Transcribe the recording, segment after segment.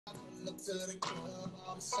What's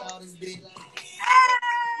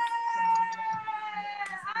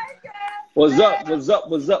up? What's up?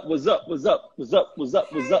 What's up? What's up? What's up? What's up? What's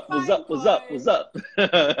up? What's up? What's up? What's up? What's up?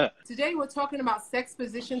 Today we're talking about sex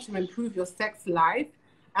position to improve your sex life.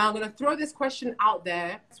 And I'm going to throw this question out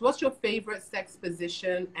there. So what's your favorite sex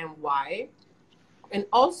position and why? And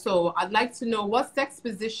also, I'd like to know what sex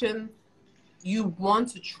position you want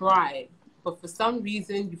to try, but for some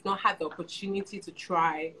reason you've not had the opportunity to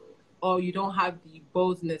try, or you don't have the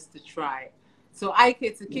boldness to try. So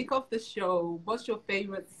IK, to kick off the show, what's your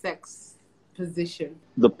favorite sex position?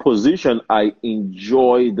 The position I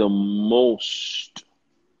enjoy the most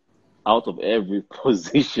out of every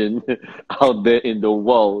position out there in the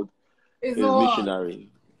world is missionary.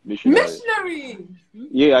 Missionary.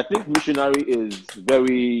 Yeah, I think missionary is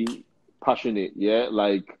very passionate. Yeah,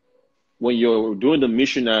 like when you're doing the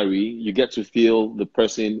missionary, you get to feel the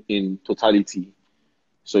person in totality.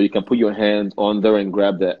 So you can put your hands on there and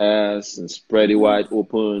grab their ass and spread it wide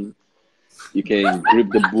open. You can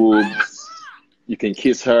grip the boobs. You can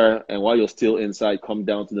kiss her, and while you're still inside, come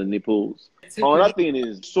down to the nipples. Another thing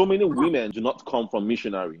is, so many women do not come from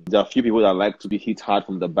missionary. There are a few people that like to be hit hard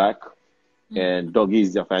from the back, and doggy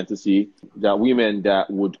is their fantasy. There are women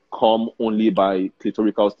that would come only by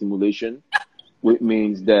clitorical stimulation, which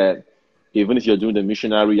means that even if you're doing the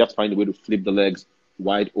missionary, you have to find a way to flip the legs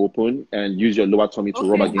wide open and use your lower tummy to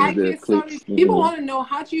rub against the clit. People want to know,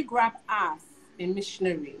 how do you grab ass in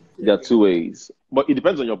missionary? There are two ways, but it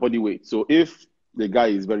depends on your body weight. So if the guy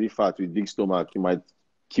is very fat with big stomach, you might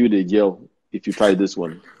kill the girl if you try this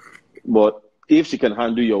one. But if she can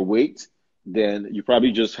handle your weight, then you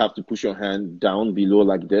probably just have to push your hand down below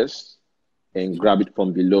like this and grab it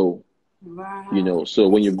from below. Wow. You know, so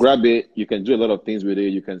when you grab it, you can do a lot of things with it.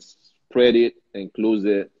 You can spread it and close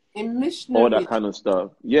it. In missionary, all that kind of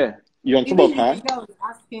stuff. Yeah. You're on top of her. I was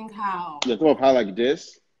asking how. You're on top of her like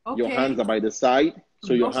this. Okay. Your hands are by the side.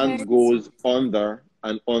 So your hands goes under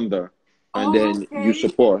and under. And then you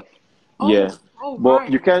support. Yeah.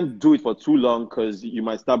 But you can't do it for too long because you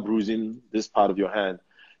might start bruising this part of your hand.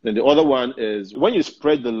 Then the other one is when you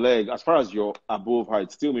spread the leg, as far as you're above her,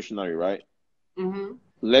 it's still missionary, right? Mm-hmm.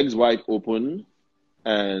 Legs wide open,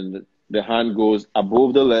 and the hand goes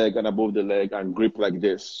above the leg and grip like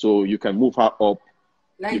this. So you can move her up.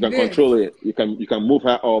 Like you can this. control it. You can move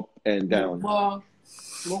her up and down.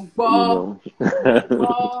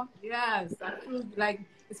 Yes, I feel like,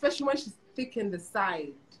 especially when she's thick in the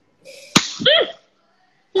side.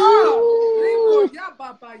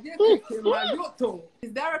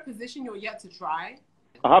 Is there a position you're yet to try?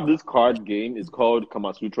 I have this card game. It's called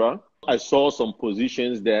Kama Sutra. I saw some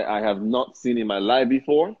positions that I have not seen in my life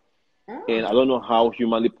before. And I don't know how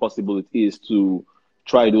humanly possible it is to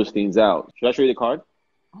try those things out. Should I show you the card?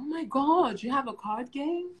 Oh my God, you have a card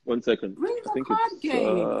game? 1 second. Bring the card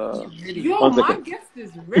game. Yo, my guest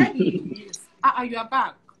is ready. You are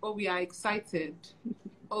back. Oh, we are excited.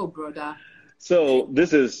 Oh, brother. So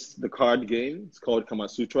this is the card game. It's called Kama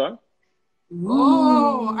Sutra.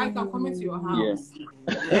 Oh, I can come into your house.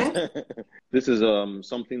 Yeah. This is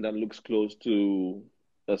something that looks close to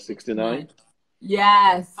a 69.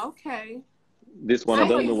 Yes. Okay. This one, I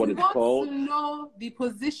don't know what it's called. To know the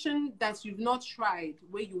position that you've not tried,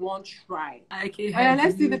 where you want to try.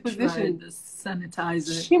 Let's see the position. The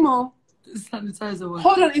sanitizer. Shimo. The sanitizer one.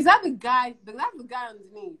 Hold on, is that the guy? That's the guy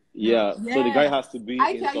underneath. Yeah. Yes. So the guy has to be in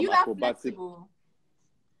are some you that acrobatic. Flexible?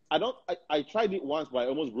 I tried it once, but I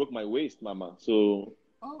almost broke my waist, Mama. So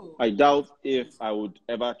I doubt if I would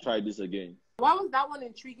ever try this again. Why was that one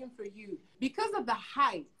intriguing for you? Because of the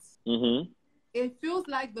height. Mm-hmm. It feels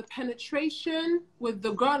like the penetration with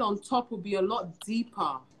the girl on top will be a lot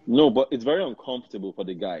deeper. No, but it's very uncomfortable for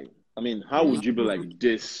the guy. I mean, how would you be like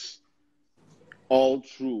this all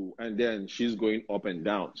through and then she's going up and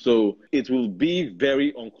down? So it will be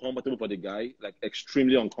very uncomfortable for the guy, like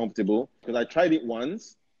extremely uncomfortable. Because I tried it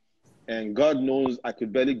once and God knows I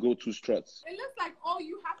could barely go 2 struts. It looks like all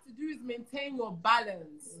you have to do is maintain your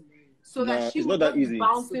balance. So that she it's will not that easy.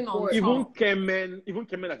 Bouncing on even top. Kemen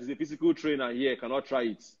that is a physical trainer here cannot try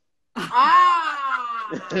it.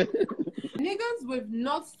 Niggas with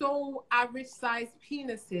not so average sized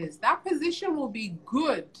penises, that position will be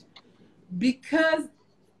good because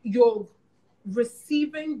you're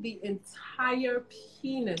receiving the entire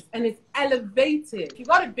penis and it's elevated. If you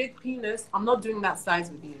got a big penis, I'm not doing that size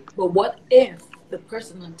with you. But what if the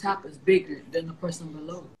person on top is bigger than the person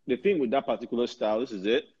below? The thing with that particular style, this is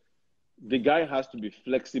it. The guy has to be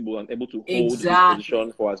flexible and able to hold his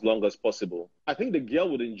position for as long as possible. I think the girl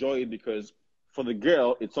would enjoy it because for the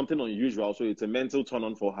girl, it's something unusual. So it's a mental turn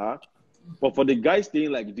on for her. But for the guy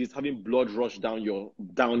staying like this, having blood rush down your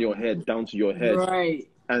head, down to your head, Right.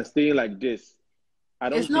 and staying like this, I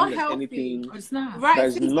don't It's think not there's healthy. anything. It's not. Right.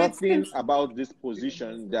 There's It's nothing about this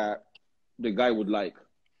position that the guy would like.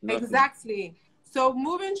 Nothing. Exactly. So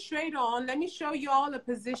moving straight on, let me show you all a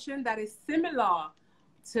position that is similar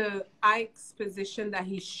to Ike's position that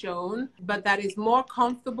he's shown, but that is more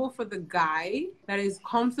comfortable for the guy, that is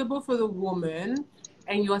comfortable for the woman,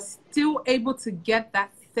 and you're still able to get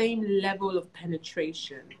that same level of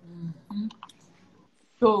penetration. Mm-hmm.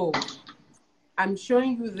 So I'm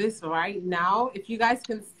showing you this right now. If you guys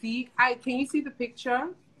can see, can you see the picture?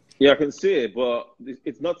 Yeah, I can see it, but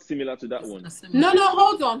it's not similar to that one. No,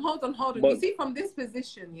 hold on. But, you see from this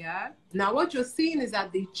position, yeah? Now what you're seeing is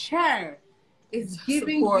that the chair is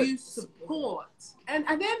giving you support. And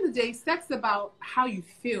at the end of the day, sex is about how you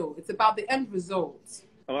feel. It's about the end result.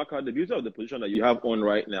 Amaka, the beauty of the position that you have on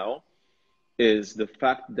right now is the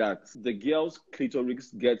fact that the girl's clitoris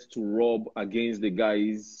gets to rub against the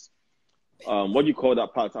guy's, what do you call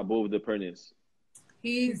that part above the penis?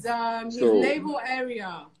 His navel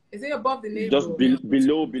area. Is it above the navel? Just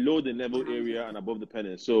below the navel area and above the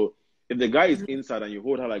penis. So if the guy is inside and you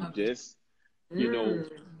hold her like this, you know,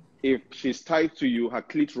 if she's tied to you, her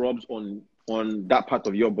clit rubs on that part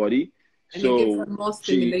of your body. And so it gives her more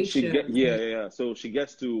stimulation. So she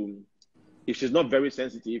gets to, if she's not very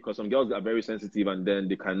sensitive, because some girls are very sensitive and then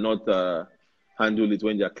they cannot handle it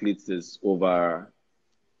when their clit is over.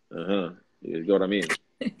 You get what I mean?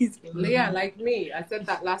 Yeah, like me. I said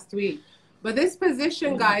that last week. But this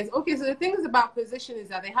position, guys, okay, so the things about position is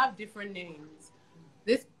that they have different names.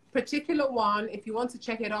 This particular one, if you want to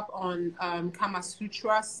check it up on Kama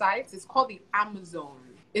Sutra sites, it's called the Amazon.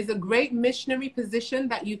 It's a great missionary position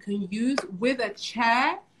that you can use with a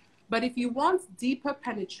chair. But if you want deeper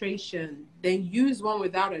penetration, then use one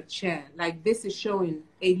without a chair. Like this is showing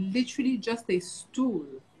literally just a stool.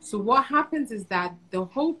 So what happens is that the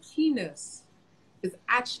whole penis is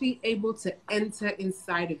actually able to enter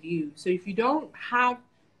inside of you. So if you don't have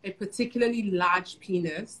a particularly large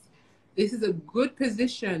penis, this is a good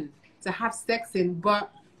position to have sex in.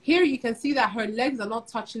 But here you can see that her legs are not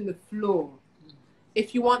touching the floor.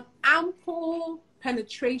 If you want ample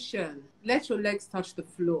penetration, let your legs touch the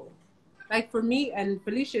floor. Like for me, and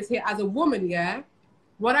Felicia is here as a woman, yeah,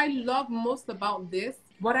 what I love most about this,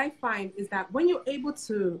 what I find is that when you're able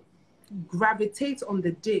to gravitate on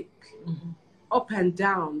the dick, up and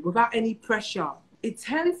down without any pressure, it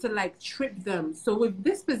tends to like trip them. So with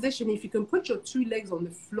this position, if you can put your two legs on the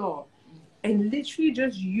floor and literally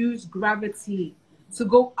just use gravity to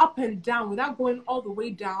go up and down without going all the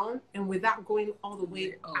way down and without going all the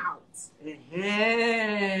way out.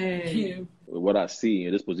 What I see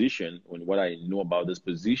in this position, and what I know about this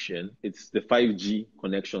position, it's the 5G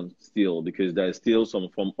connection still, because there is still some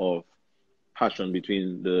form of passion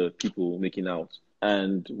between the people making out.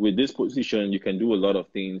 And with this position, you can do a lot of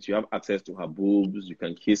things. You have access to her boobs. You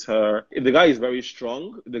can kiss her. If the guy is very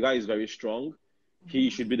strong,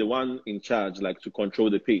 he should be the one in charge, like to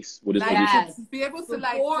control the pace with this position. Be able to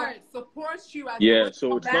support you.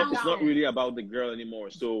 So it's not really about the girl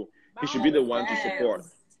anymore. So he should be the one to support.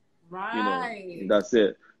 Right. You know, that's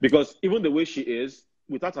it. Because even the way she is,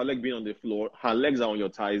 without her leg being on the floor, her legs are on your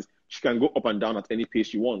thighs. She can go up and down at any pace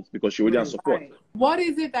she wants because she already has support. Right. What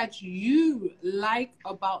is it that you like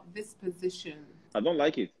about this position? I don't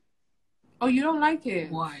like it. Oh, you don't like it?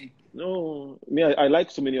 Why? No, I like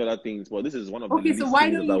so many other things, but this is one of the least so why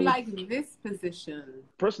things don't you like this position?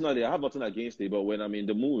 Personally, I have nothing against it, but when I'm in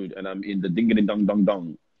the mood and I'm in the ding dong dong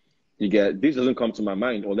dong, this doesn't come to my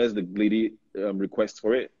mind unless the lady requests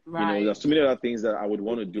for it. Right. You know, there's so many other things that I would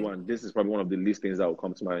want to do, and this is probably one of the least things that will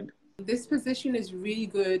come to mind. This position is really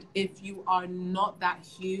good if you are not that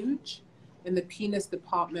huge in the penis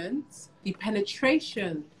department. The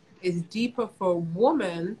penetration is deeper for a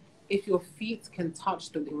woman if your feet can touch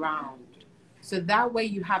the ground. So that way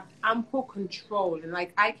you have ample control. And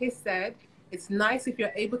like IK said, it's nice if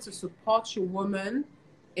you're able to support your woman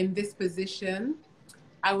in this position.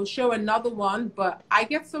 I will show another one, but I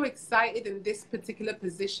get so excited in this particular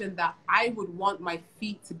position that I would want my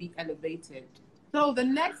feet to be elevated. So the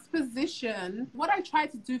next position, what I try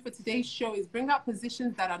to do for today's show is bring out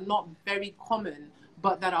positions that are not very common,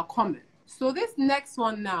 but that are common. So this next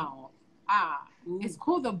one now, it's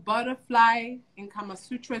called the butterfly in Kama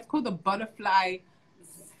Sutra. It's called the butterfly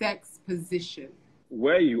sex position.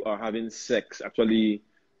 Where you are having sex actually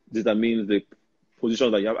determines the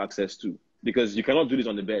position that you have access to, because you cannot do this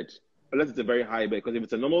on the bed unless it's a very high bed, because if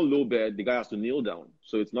it's a normal low bed, the guy has to kneel down.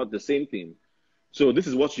 So it's not the same thing. So this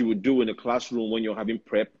is what you would do in a classroom when you're having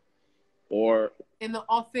prep, or in the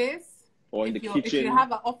office. or in the If kitchen. you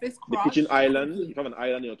have an office The crush, kitchen island. If you have an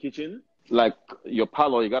island in your kitchen, like your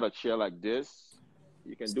parlor, you got a chair like this.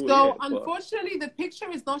 You can do it. So unfortunately, the picture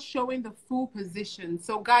is not showing the full position.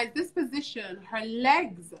 So guys, this position, her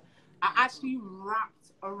legs are actually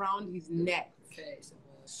wrapped around his neck.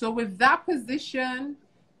 So with that position,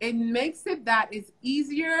 it makes it that it's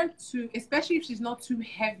easier to, especially if she's not too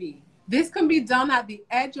heavy. This can be done at the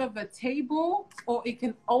edge of a table, or it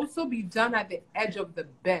can also be done at the edge of the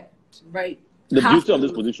bed. Right. The beauty of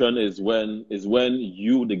this position is when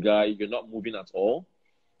you, the guy, you're not moving at all,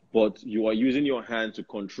 but you are using your hand to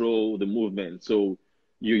control the movement. So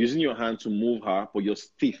you're using your hand to move her, but you're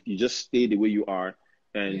stiff. You just stay the way you are,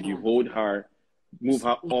 and you hold her, move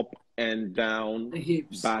her up and down, The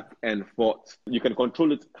hips. back and forth. You can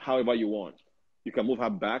control it however you want. You can move her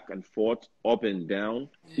back and forth, up and down.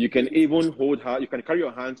 You can even hold her. You can carry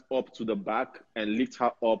your hands up to the back and lift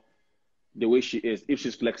her up the way she is, if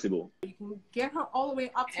she's flexible. You can get her all the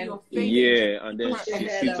way up to And your face. Yeah, and then she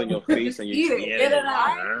sits on your face and you Eat it. Get it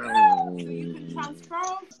out. So you can transfer.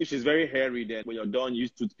 If she's very hairy, then when you're done,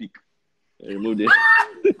 use toothpick and remove it.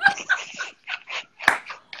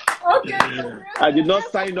 Okay. I did not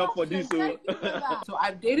sign up for this. So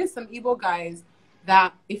I've dated some Igbo guys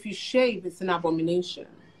that if you shave, it's an abomination.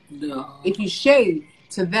 No. If you shave,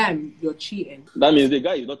 to them, you're cheating. That means the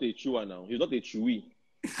guy is not a chewer now. He's not a chewy.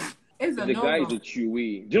 It's a The guy is a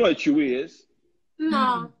chewy. Do you know what a chewy is?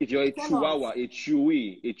 No. If you're a chihuahua, a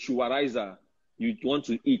chewy, a chewarizer, you want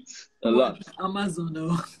to eat a lot. Amazon,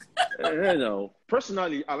 no. No.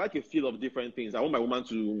 Personally, I like a feel of different things. I want my woman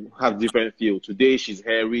to have different feel. Today she's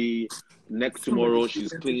hairy. Next tomorrow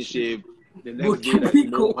she's clean shaved. The next day that's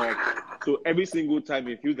mohawk. So every single time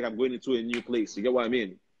it feels like I'm going into a new place. You get what I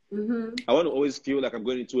mean? Mm-hmm. I want to always feel like I'm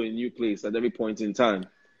going into a new place at every point in time.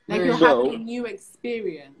 Like you're having a new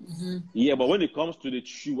experience. Mm-hmm. Yeah, but when it comes to the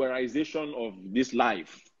chewerization of this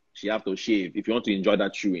life, she have to shave if you want to enjoy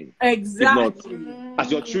that chewing. Exactly. If not,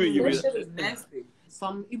 as you're chewing, you That will. shit is nasty.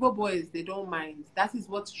 Some Igbo boys, they don't mind. That is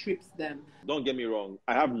what trips them. Don't get me wrong.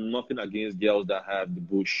 I have nothing against girls that have the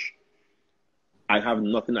bush. I have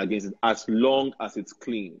nothing against it as long as it's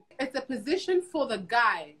clean. It's a position for the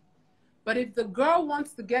guy. But if the girl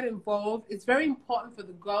wants to get involved, it's very important for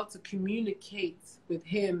the girl to communicate with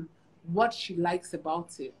him what she likes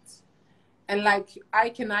about it. And like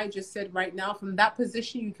Ike and I just said right now, from that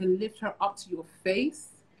position, you can lift her up to your face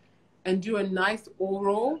and do a nice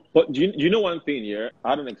oral. But do you know one thing here? I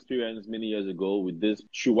had an experience many years ago with this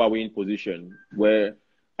chihuahuaing position where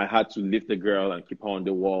I had to lift the girl and keep her on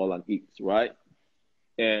the wall and eat, right?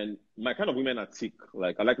 And my kind of women are thick.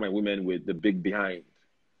 Like, I like my women with the big behind.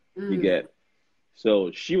 You get.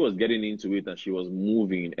 So she was getting into it and she was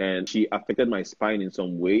moving and she affected my spine in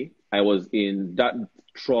some way. I was in that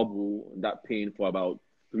trouble, that pain for about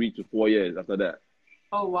 3 to 4 years after that.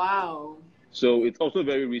 Oh, wow. So it's also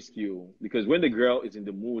very risky because when the girl is in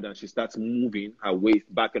the mood and she starts moving her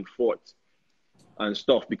waist back and forth and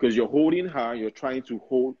stuff, because you're holding her, you're trying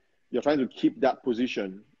to keep that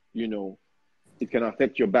position, you know, it can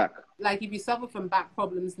affect your back. Like if you suffer from back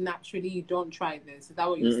problems naturally, you don't try this. Is that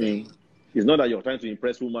what you're saying? It's not that you're trying to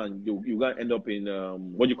impress women. You're going to end up in,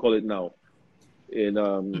 what do you call it now? In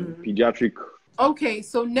pediatric. Okay,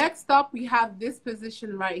 so next up we have this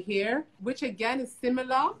position right here, which again is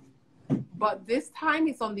similar, but this time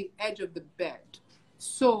it's on the edge of the bed.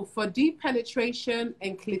 So for deep penetration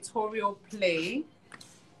and clitoral play,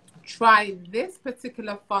 try this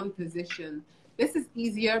particular fun position. This is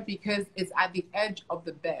easier because it's at the edge of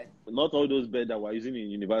the bed. Not all those beds that we're using in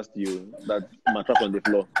university, that mattress on the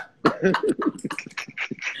floor.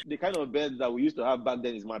 The kind of bed that we used to have back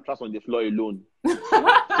then is mattress on the floor alone.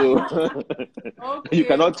 So Okay, you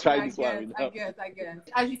cannot try I this guess, one. I guess.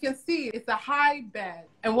 As you can see, it's a high bed.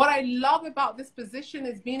 And what I love about this position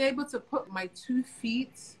is being able to put my 2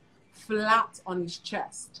 feet flat on his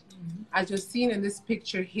chest, as you're seeing in this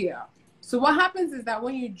picture here. So what happens is that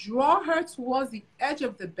when you draw her towards the edge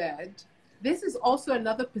of the bed, this is also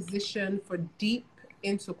another position for deep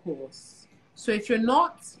intercourse. So if you're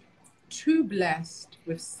not too blessed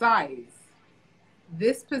with size,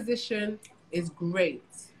 this position is great.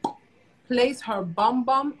 Place her bum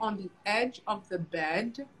bum on the edge of the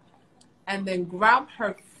bed and then grab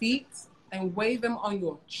her feet and weigh them on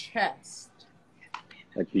your chest.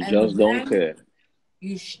 Like you And just don't then care.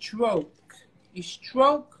 You stroke. You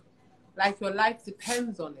stroke like your life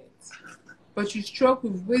depends on it. But you stroke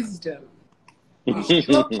with wisdom. You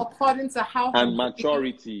stroke according to how... And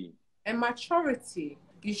maturity. And maturity.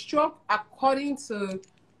 You stroke according to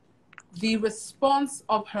the response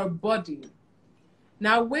of her body.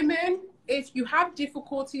 Now, women, if you have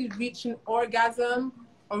difficulty reaching orgasm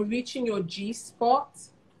or reaching your G spot,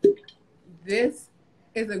 this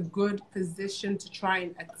is a good position to try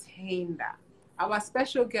and attain that. Our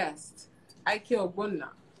special guest, IK Ogbonna.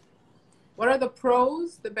 What are the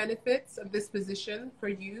pros, the benefits of this position for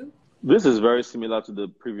you? This is very similar to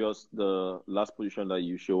the last position that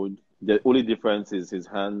you showed. The only difference is his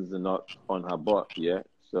hands are not on her butt, yeah?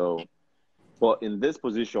 So, but in this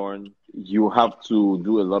position, you have to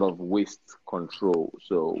do a lot of waist control.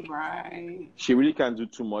 So Right. she really can't do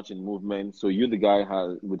too much in movement. So you, the guy,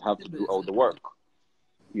 would have to do all the work,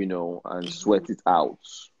 you know, and sweat it out.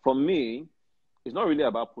 For me, it's not really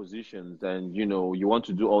about positions, and you know, you want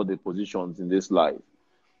to do all the positions in this life.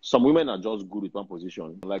 Some women are just good with one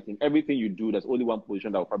position. Like in everything you do, there's only one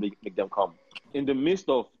position that will probably make them come. In the midst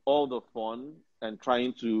of all the fun and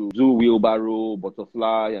trying to do wheelbarrow,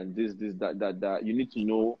 butterfly, and this, that, you need to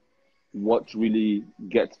know what really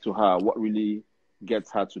gets to her, what really gets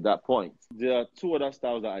her to that point. There are two other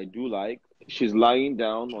styles that I do like. She's lying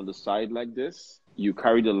down on the side like this. You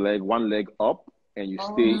carry one leg up, and you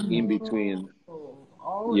stay in between.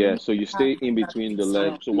 Yeah, so you stay in between the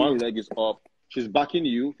legs. So one leg is up. She's backing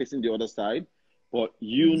you, facing the other side, but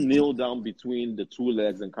you kneel down between the two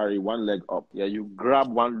legs and carry one leg up. Yeah, you grab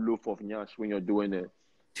one loaf of nyash when you're doing it.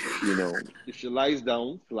 You know, if she lies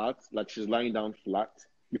down flat, like she's lying down flat,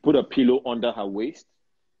 you put a pillow under her waist.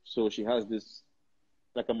 So she has this,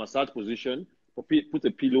 like a massage position. Put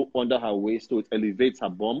a pillow under her waist so it elevates her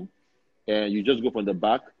bum. And you just go from the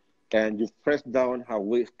back and you press down her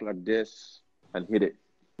waist like this and hit it.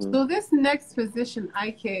 So this next position,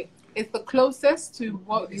 IK, is the closest to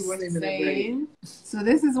what you were saying. So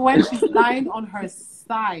this is when she's lying on her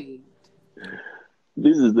side.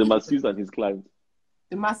 This is the masseuse and his client.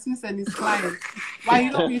 The masseuse and his client. Why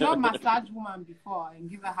you don't massage woman before and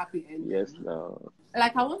give her happy ending? Yes, no.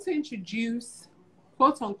 Like, I want to introduce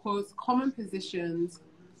quote unquote common positions,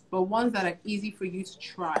 but ones that are easy for you to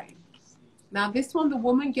try. Now this one, the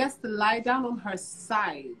woman gets to lie down on her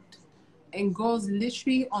side and goes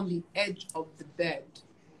literally on the edge of the bed.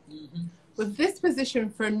 Mm-hmm. With this position,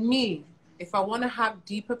 for me, if I want to have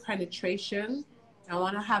deeper penetration, I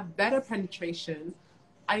want to have better penetration,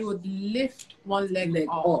 I would lift one leg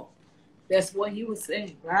up. That's what he was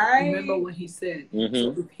saying, right? Remember what he said. Mm-hmm.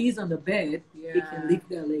 So if he's on the bed, he can lift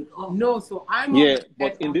that leg up. No, so I'm on the bed,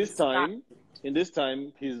 but in this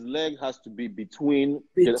time, his leg has to be between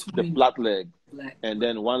the flat leg and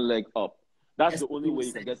then one leg up. That's the only way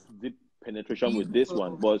you can get deep penetration with this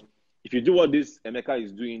one. But if you do what this Emeka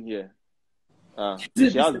is doing here,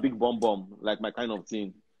 she has big bum, like my kind of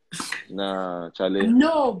thing. Nah, Charlie.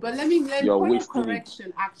 No, but let me point of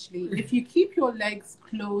correction, actually. If you keep your legs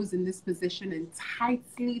closed in this position and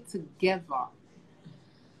tightly together,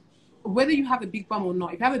 whether you have a big bum or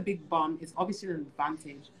not, if you have a big bum, it's obviously an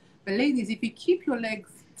advantage. But ladies, if you keep your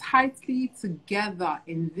legs tightly together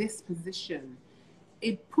in this position,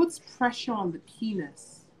 it puts pressure on the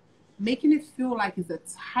penis, making it feel like it's a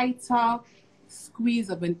tighter squeeze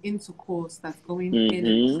of an intercourse that's going in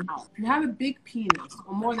and out. If you have a big penis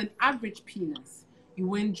or more than average penis, you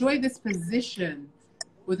will enjoy this position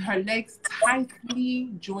with her legs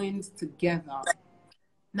tightly joined together.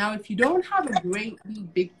 Now, if you don't have a greatly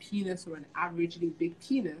big penis or an averagely big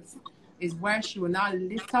penis, is where she will now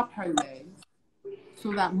lift up her legs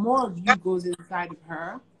so that more of you goes inside of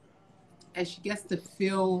her and she gets to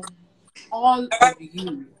feel all of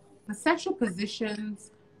you. The sexual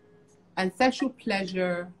positions and sexual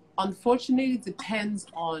pleasure, unfortunately, depends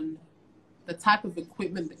on the type of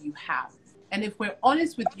equipment that you have. And if we're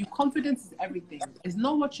honest with you, confidence is everything. It's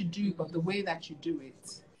not what you do, but the way that you do it.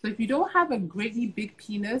 So if you don't have a greatly big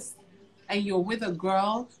penis and you're with a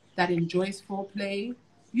girl that enjoys foreplay,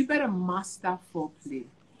 you better master foreplay.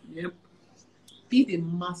 Yep. Be the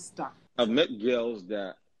master. I've met girls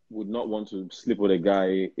that would not want to sleep with a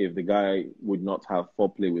guy if the guy would not have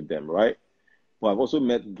foreplay with them, right? But I've also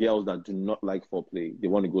met girls that do not like foreplay. They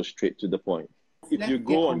want to go straight to the point. If you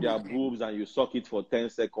go on their boobs and you suck it for 10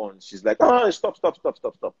 seconds, she's like, oh, stop.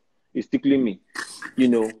 It's tickling me. You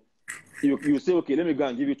know, you say, okay, let me go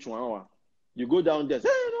and give you 2 hours. You go down there, say,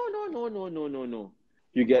 no.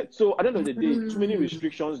 You get, so at the end of the day, too many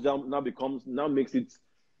restrictions now makes it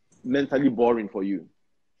mentally boring for you.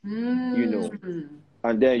 You know,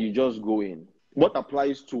 and then you just go in. What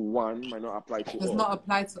applies to one might not apply to all. Does not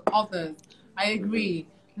apply to others. I agree.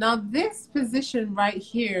 Now this position right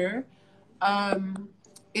here,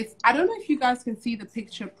 it's, I don't know if you guys can see the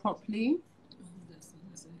picture properly.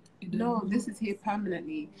 No, this is here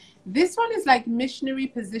permanently. This one is like missionary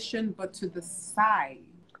position, but to the side.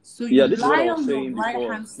 So you lie on your right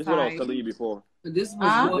hand side. This is what I was telling you before. But this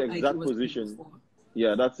was the exact position.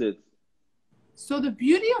 Yeah, that's it. So the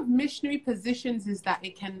beauty of missionary positions is that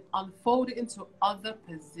it can unfold into other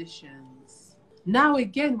positions. Now,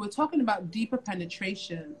 again, we're talking about deeper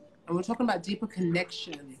penetration and we're talking about deeper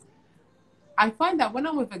connection. I find that when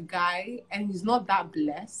I'm with a guy and he's not that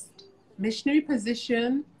blessed, missionary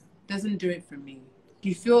position doesn't do it for me. Do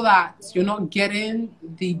you feel that you're not getting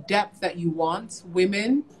the depth that you want?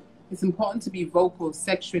 Women, it's important to be vocal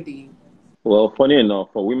sexually. Well, funny enough,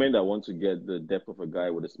 for women that want to get the depth of a guy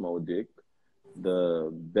with a small dick, the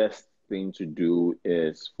best thing to do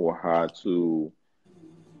is for her to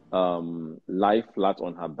lie flat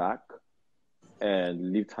on her back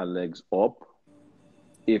and lift her legs up.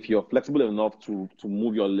 If you're flexible enough to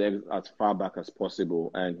move your legs as far back as possible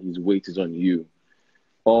and his weight is on you,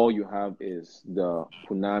 all you have is the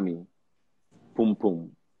punami, pum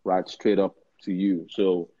pum, right straight up to you.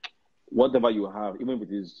 So whatever you have, even if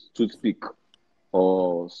it is toothpick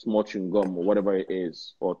or small chewing gum or whatever it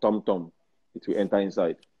is, or tom-tom, it will enter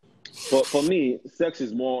inside. For me, sex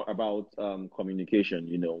is more about communication,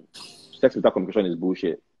 you know. Sex without communication is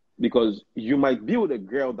bullshit. Because you might be with a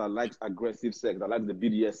girl that likes aggressive sex, that likes the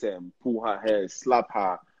BDSM, pull her hair, slap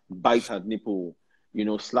her, bite her nipple, you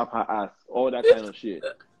know, slap her ass, all that kind of shit.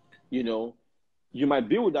 You know, you might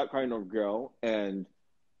be with that kind of girl and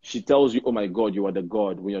she tells you, oh my God, you are the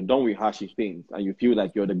God. When you're done with her, she faints and you feel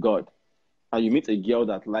like you're the God. And you meet a girl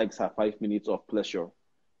that likes her 5 minutes of pleasure.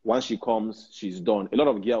 Once she comes, she's done. A lot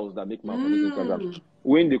of girls that make my Instagram,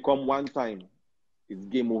 when they come one time, it's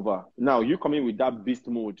game over. Now, you come in with that beast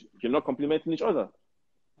mode, you're not complimenting each other.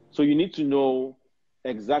 So you need to know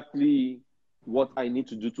exactly what I need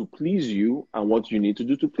to do to please you and what you need to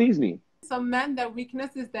do to please me. Some men, their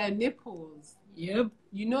weakness is their nipples. Yep.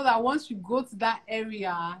 You know that once you go to that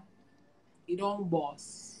area, you don't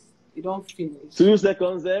boss. You don't finish. 2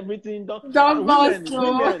 seconds, everything done. Don't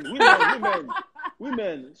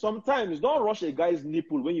Women, sometimes don't rush a guy's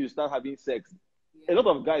nipple when you start having sex. Yeah. A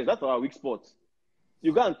lot of guys, that's our weak spot.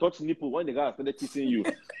 You go and touch nipple when the guy has started kissing you,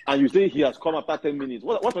 and you say he has come after 10 minutes.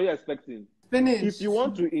 What are you expecting? Finish. If you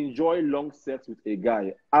want to enjoy long sex with a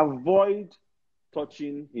guy, avoid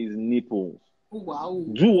touching his nipples. Wow.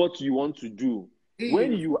 Do what you want to do.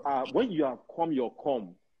 When you have come your come,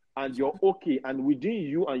 and you're okay, and within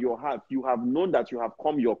you and your heart, you have known that you have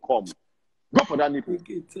come your come. Go for that nipple.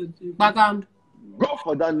 Background. Go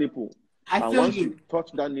for that nipple. And once you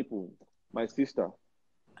touch that nipple, my sister,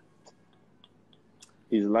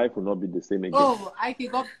 his life will not be the same again. Oh,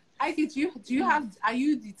 IK, are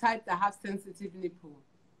you the type that has sensitive nipple?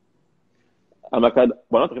 Amaka,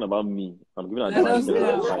 we're not talking about me. I'm giving advice.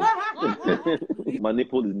 My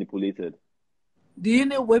nipple is nippulated. Do you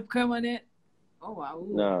need whipped cream on it? Oh, wow.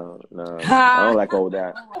 No. I don't like all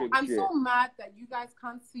that. I'm so mad that you guys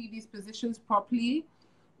can't see these positions properly.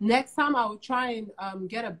 Next time I will try and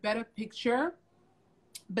get a better picture.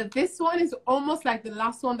 But this one is almost like the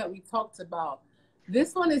last one that we talked about.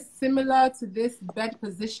 This one is similar to this bed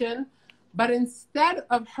position, but instead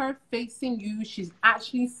of her facing you, she's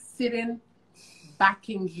actually sitting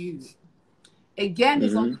backing you. Again,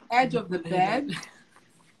 it's on the edge of the bed.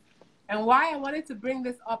 And why I wanted to bring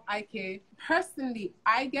this up, IK, personally,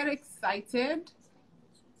 I get excited.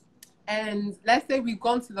 And let's say we've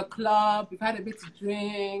gone to the club, we've had a bit to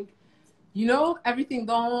drink, you know, everything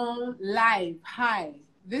gone live, high.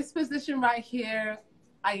 This position right here,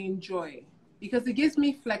 I enjoy because it gives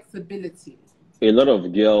me flexibility. A lot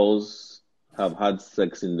of girls have had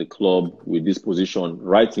sex in the club with this position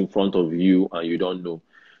right in front of you and you don't know.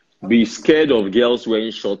 Be scared of girls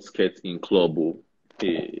wearing short skirts in club.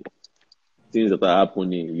 Hey. Things that are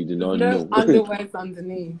happening, you do not know. Underwears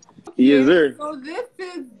underneath. Yes, sir. So this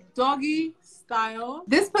is doggy style.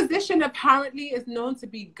 This position apparently is known to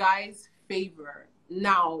be guys' favorite.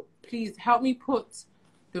 Now, please help me put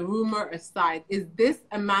the rumor aside. Is this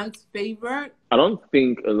a man's favorite? I don't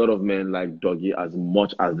think a lot of men like doggy as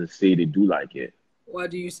much as they say they do like it. Why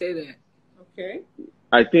do you say that? Okay.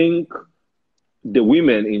 I think the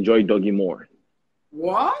women enjoy doggy more.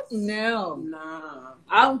 What? No. Nah.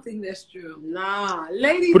 I don't think that's true. Nah.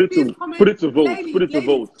 Ladies, please comment. Put it to vote. Put it to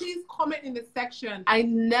vote. Please comment in the section. I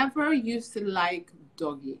never used to like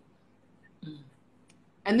doggy.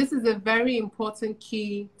 And this is a very important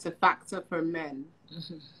key to factor for men.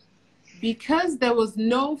 Because there was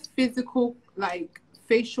no physical, like,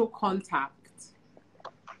 facial contact,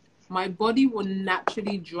 my body will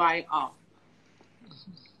naturally dry up.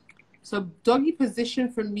 So doggy position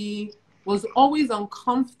for me was always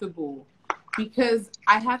uncomfortable because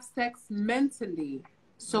I have sex mentally.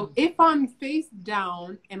 So if I'm face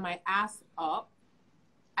down and my ass up,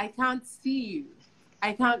 I can't see you.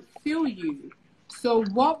 I can't feel you. So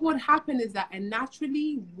what would happen is that it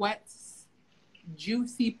naturally wets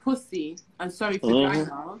juicy pussy, and sorry for dry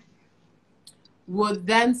would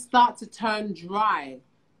then start to turn dry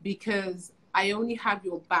because I only have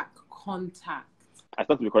your back contact. I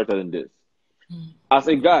start to be corrected in this. As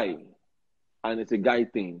a guy, and it's a guy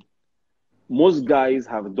thing, most guys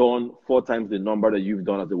have done 4 times the number that you've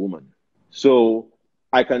done as a woman. So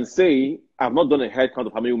I can say I've not done a head count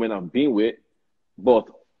of how many women I've been with, but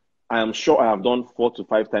I am sure I have done 4 to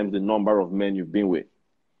 5 times the number of men you've been with.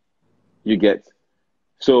 You get?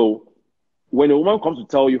 So when a woman comes to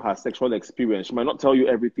tell you her sexual experience, she might not tell you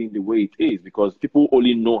everything the way it is because people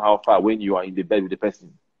only know how far when you are in the bed with the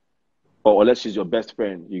person, or unless she's your best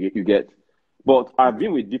friend. You get? But I've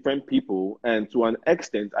been with different people, and to an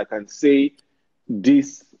extent, I can say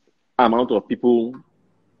this amount of people,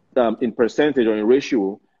 in percentage or in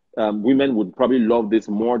ratio, women would probably love this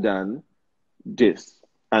more than this,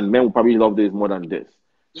 and men would probably love this more than this.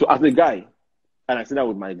 So as a guy, and I say that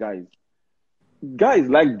with my guys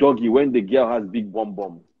like doggy when the girl has big bum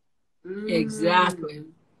bum. Exactly.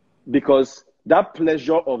 Because that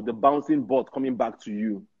pleasure of the bouncing butt coming back to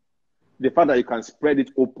you, the fact that you can spread it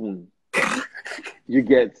open, you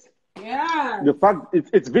get? Yeah. The fact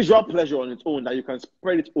it's visual pleasure on its own, that you can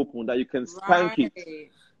spread it open, that you can spank it.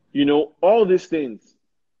 You know, all these things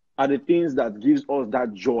are the things that gives us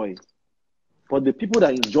that joy. But the people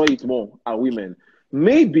that enjoy it more are women.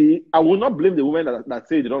 Maybe I will not blame the women that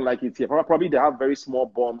say they don't like it here. Probably they have very small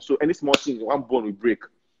bombs, so any small thing, one bone will break.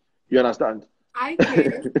 You understand?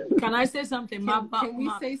 Can I say something? Can we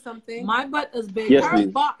say something? My butt is bigger. Yes, her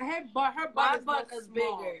butt is bigger.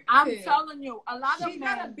 small. I'm telling you, a lot of men. She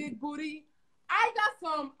got a big booty. I got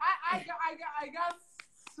some. I got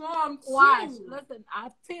some. Watch, too. listen. I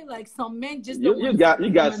feel like some men just you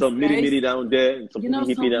got some mitty down there, and some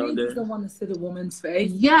hippie down there. Just don't want to see the woman's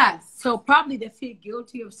face. Yes. So probably they feel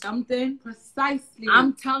guilty of something. Precisely.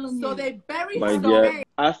 I'm telling you. So they bury My her. dear,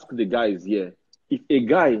 ask the guys here. If a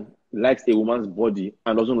guy likes a woman's body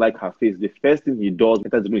and doesn't like her face, the first thing he does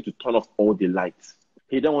is to turn off all the lights.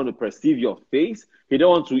 He don't want to perceive your face. He don't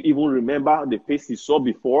want to even remember the face he saw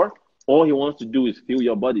before. All he wants to do is feel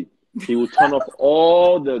your body. He will turn off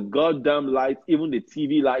all the goddamn lights, even the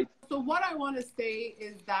TV lights. So what I want to say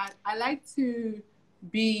is that I like to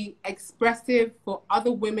be expressive for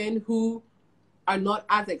other women who are not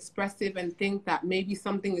as expressive and think that maybe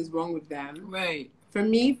something is wrong with them. Right. For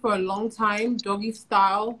me, for a long time, doggy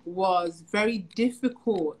style was very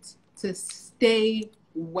difficult to stay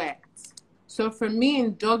wet. So for me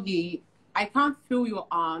in doggy, I can't feel your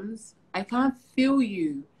arms, I can't feel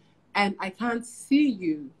you, and I can't see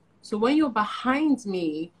you. So when you're behind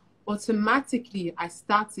me, automatically I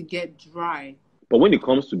start to get dry. But when it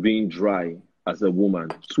comes to being dry as a woman,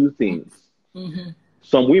 2 things.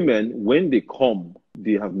 Some women, when they come,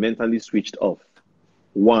 they have mentally switched off.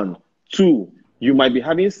 1. 2, you might be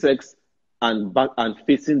having sex and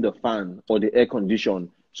facing the fan or the air condition.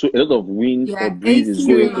 So a lot of wind or breeze is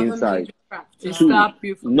going inside.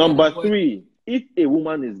 2. Number 3, if a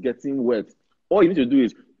woman is getting wet, all you need to do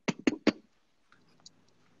is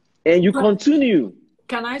and you continue.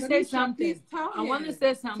 Can I say something? I want to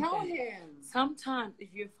say something. Tell him. Sometimes if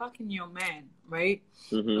you're fucking your man, right?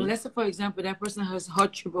 Let's say, for example, that person has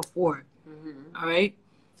hurt you before. All right?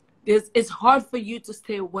 It's hard for you to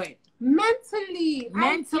stay wet. Mentally,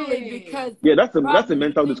 because that's a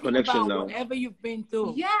mental disconnection now. Whatever you've been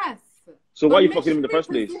through. Yes. So why are you fucking him in the first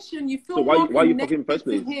place? So why are you fucking in the first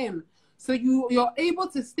place? Him. So you're able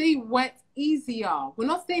to stay wet easier. We're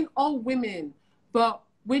not saying all women, but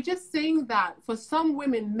we're just saying that for some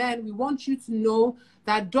women, men, we want you to know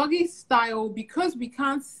that doggy style, because we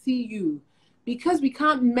can't see you, because we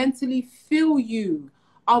can't mentally feel you,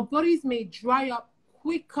 our bodies may dry up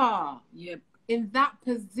quicker. Yep. In that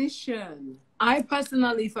position. I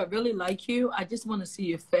personally, if I really like you, I just want to see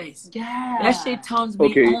your face. Yeah. That shit turns me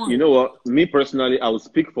on. Okay, you know what? Me personally, I will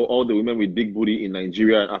speak for all the women with big booty in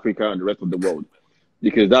Nigeria and Africa and the rest of the world.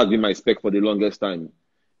 Because that's been my spec for the longest time.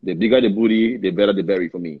 The bigger the booty, the better the berry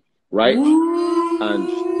for me. Right? Ooh. And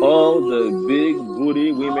all the big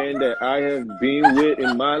booty women that I have been with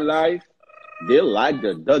in my life, they like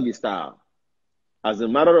the doggy style. As a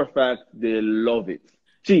matter of fact, they love it.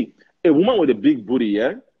 See, a woman with a big booty,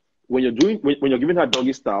 yeah, when you're giving her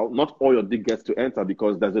doggy style, not all your dick gets to enter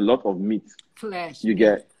because there's a lot of meat. Flesh. You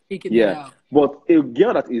get. Yeah. But a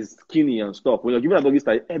girl that is skinny and stuff, when you're giving her doggy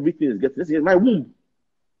style, everything is getting. This is my womb.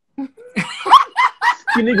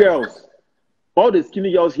 Skinny girls. All the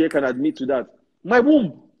skinny girls here can admit to that. My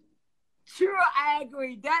womb. Sure, I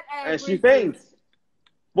agree. And she faints.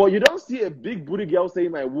 But you don't see a big booty girl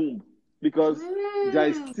saying my womb because there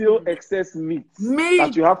is still excess meat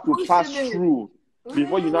that you have to pass through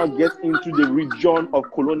before you now get into the region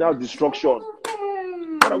of colonial destruction.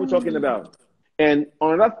 What are we talking about? And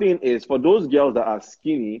another thing is, for those girls that are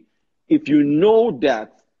skinny, if you know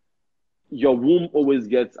that your womb always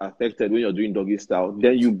gets affected when you're doing doggy style,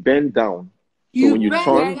 then you bend down. So when you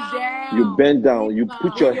turn, you bend down. You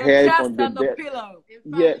put your head on the bed.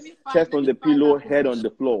 Yes, chest on the pillow, head on the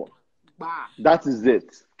floor. That is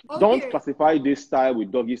it. Okay. Don't classify this style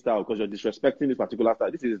with doggy style because you're disrespecting this particular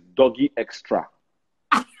style. This is doggy extra.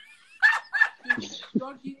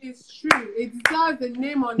 Doggy is true. It has the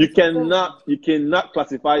name on it. You cannot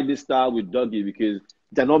classify this style with doggy because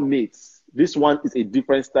they're not mates. This one is a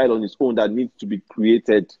different style on its own that needs to be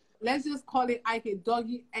created. Let's just call it IK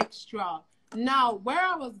doggy extra. Now, where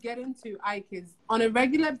I was getting to, IK, is on a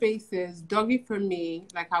regular basis, doggy for me,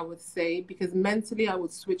 like I would say, because mentally I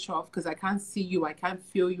would switch off because I can't see you, I can't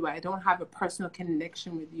feel you, I don't have a personal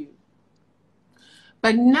connection with you.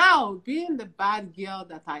 But now, being the bad girl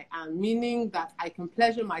that I am, meaning that I can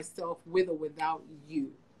pleasure myself with or without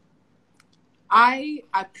you, I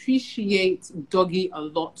appreciate doggy a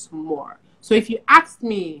lot more. So if you asked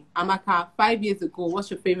me, Amaka, 5 years ago, what's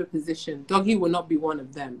your favorite position? Doggy will not be one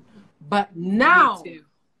of them. But now, do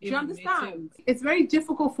you understand? It's very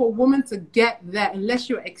difficult for a woman to get there unless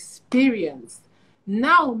you're experienced.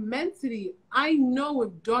 Now, mentally, I know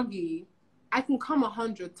with doggy, I can come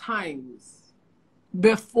 100 times.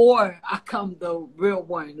 Before I come the real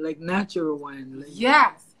one, like natural one. Like.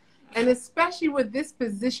 Yes. And especially with this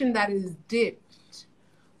position that is dipped.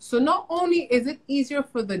 So not only is it easier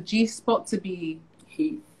for the G-spot to be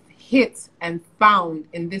hit and found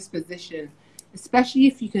in this position, especially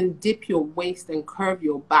if you can dip your waist and curve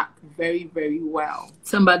your back very, very well.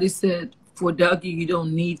 Somebody said, for doggy, you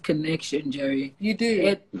don't need connection, Jerry. You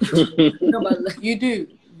do. You do.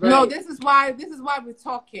 Right. No, this is why we're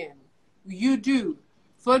talking. You do.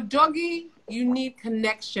 For doggy, you need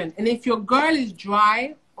connection. And if your girl is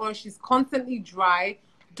dry or she's constantly dry,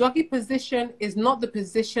 doggy position is not the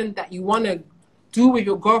position that you want to do with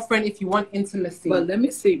your girlfriend if you want intimacy. But let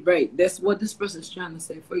me see, right, that's what this person's trying to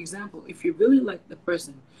say. For example, if you really like the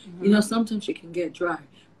person, you know, sometimes you can get dry,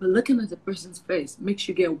 but looking at the person's face makes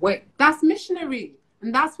you get wet. That's missionary,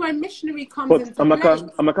 and that's where missionary comes into play.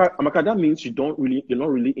 Amaka, that means you're not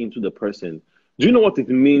really into the person. Do you know what it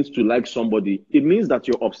means to like somebody? It means that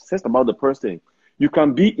you're obsessed about the person. You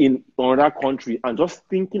can be in another country and just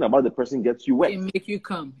thinking about the person gets you wet. It make you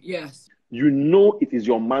come, yes. You know it is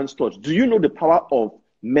your man's touch. Do you know the power of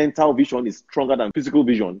mental vision is stronger than physical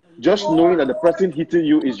vision? Just knowing that the person hitting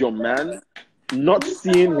you is your man, not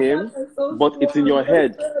seeing him, but it's in your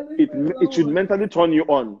head. It should mentally turn you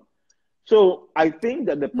on. So I think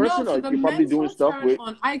that the person you're probably doing stuff with...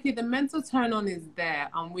 IK, the mental turn on is there.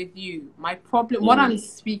 I'm with you. My problem, what I'm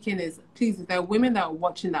speaking is, please, if there are women that are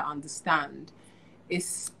watching that understand, is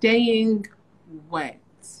staying wet.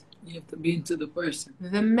 You have to be into the person.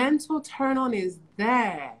 The mental turn on is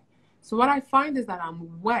there. So what I find is that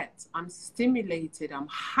I'm wet, I'm stimulated, I'm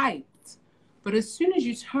hyped. But as soon as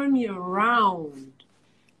you turn me around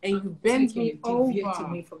and you bend me over,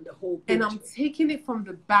 from the whole and I'm taking it from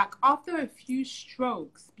the back after a few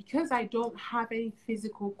strokes because I don't have any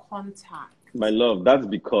physical contact. My love, that's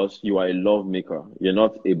because you are a love maker. You're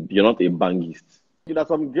not a bangist. There are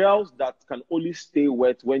some girls that can only stay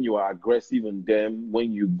wet when you are aggressive on them,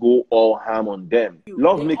 when you go all ham on them.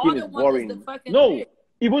 Love making is boring. No,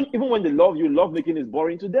 even when they love you, love making is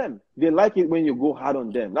boring to them. They like it when you go hard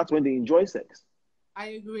on them. That's when they enjoy sex. I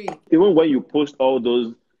agree. Even when you post all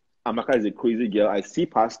those, Amaka is a crazy girl, I see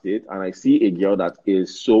past it and I see a girl that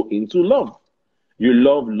is so into love. You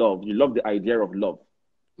love love. You love the idea of love.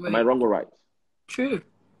 Right. Am I wrong or right? True.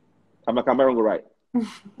 Amaka, am I wrong or right?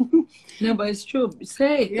 No, but it's true.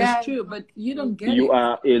 Say it. Yeah. It's true, but you don't get it. You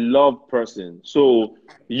are a love person. So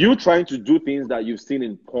you trying to do things that you've seen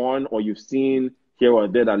in porn or you've seen here or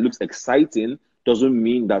there that looks exciting doesn't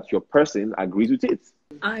mean that your person agrees with it.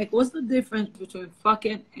 What's the difference between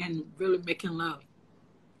fucking and really making love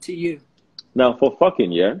to you? Now, for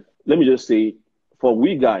fucking, yeah, let me just say, for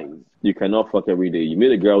we guys, you cannot fuck every day. You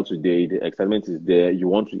meet a girl today, the excitement is there. You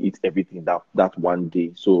want to eat everything that one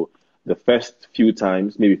day. So the first few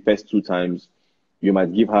times, maybe first 2 times, you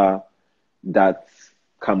might give her that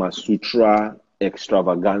Kama Sutra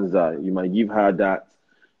extravaganza. You might give her that,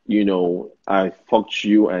 you know, I fucked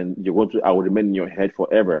you and I will remain in your head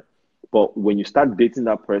forever. But when you start dating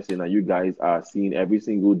that person and you guys are seeing every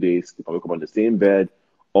single day, wake up on the same bed,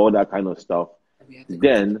 all that kind of stuff,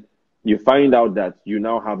 then you find out that you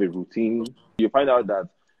now have a routine. You find out that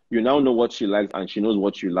you now know what she likes and she knows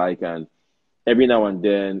what you like, and every now and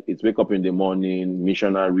then, it's wake up in the morning,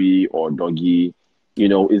 missionary or doggy, You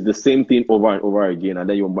know, it's the same thing over and over again. And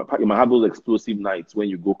then you might have those explosive nights when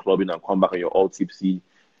you go clubbing and come back and you're all tipsy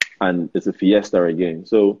and it's a fiesta again.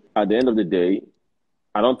 So at the end of the day,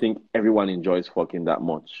 I don't think everyone enjoys fucking that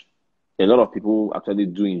much. A lot of people actually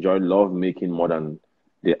do enjoy love making more than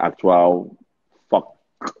the actual fuck,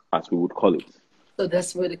 as we would call it. So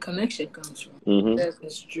that's where the connection comes from. Mm-hmm.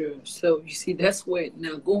 That's true. So you see, that's where,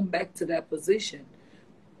 now going back to that position,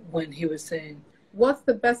 when he was saying, what's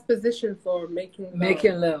the best position for making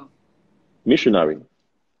love? Missionary.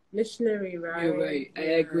 Missionary, right? You're right. I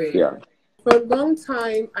agree. Yeah. For a long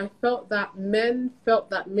time, I felt that men felt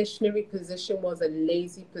that missionary position was a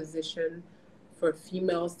lazy position for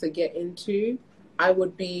females to get into. I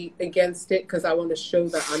would be against it because I want to show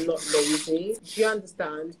that I'm not lazy. Do you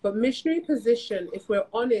understand? But missionary position, if we're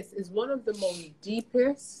honest, is one of the most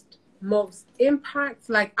deepest, most impact.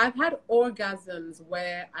 Like, I've had orgasms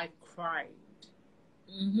where I cried.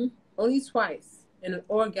 Mm-hmm. Only twice in an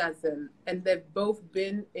orgasm, and they've both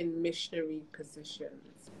been in missionary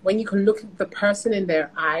positions. When you can look at the person in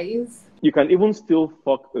their eyes. You can even still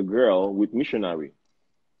fuck a girl with missionary.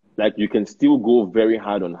 Like, you can still go very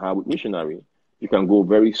hard on her with missionary. You can go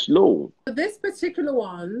very slow. So this particular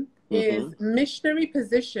one is missionary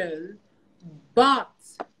position, but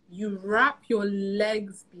you wrap your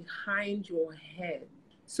legs behind your head.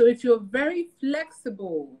 So if you're very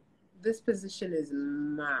flexible, this position is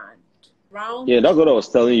mad. Yeah, that's what I was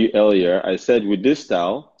telling you earlier. I said with this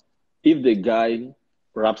style, if the guy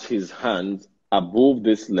wraps his hand above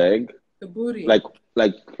this leg, the booty,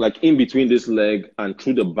 like in between this leg and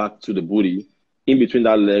through the back to the booty, in between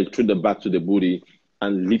that leg, through the back to the booty,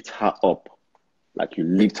 and lift her up. Like you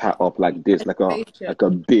lift her up like this, like a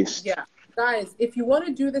beast. Yeah. Guys, if you want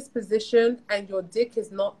to do this position and your dick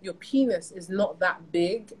is not, your penis is not that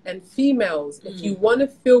big, and females, if you want to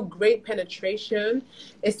feel great penetration,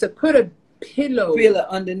 is to put a pillow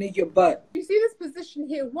underneath your butt. You see this position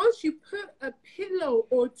here? Once you put a pillow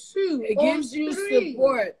or two, it gives you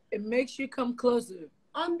support. It makes you come closer.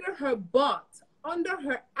 Under her butt, under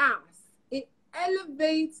her ass. It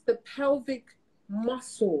elevates the pelvic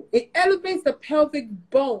muscle. It elevates the pelvic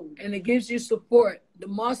bone. And it gives you support. The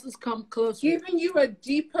muscles come closer. Giving you a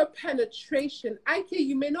deeper penetration. IK,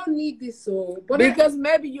 you may not need this, but because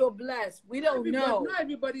maybe you're blessed. We don't know. Not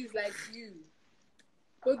everybody's like you.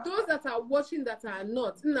 But those that are watching that are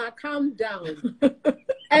not, now calm down.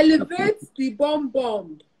 Elevate the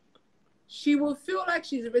bomb. She will feel like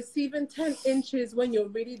she's receiving 10 inches when you're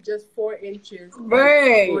really just 4 inches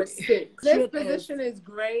or 6. This position is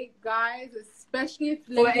great, guys, especially if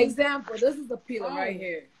ladies... For example, this is the pillow right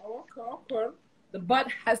here. Okay. The butt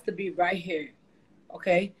has to be right here,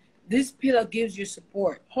 okay? This pillow gives you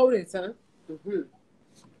support. Hold it, huh? Mm-hmm.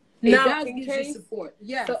 Now, it gives you support.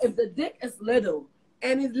 Yes. So if the dick is little...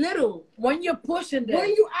 And it's little. When you're pushing this... When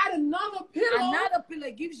you add another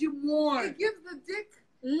pillow... gives you more. It gives the dick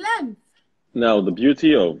length. Now, the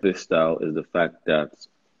beauty of this style is the fact that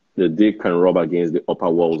the dick can rub against the upper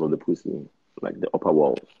walls of the pussy, like the upper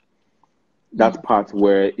walls. That part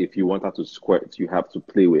where if you want her to squirt, you have to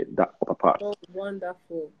play with that upper part. Oh,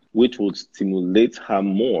 wonderful. Which would stimulate her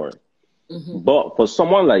more. But for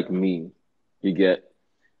someone like me,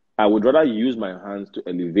 I would rather use my hands to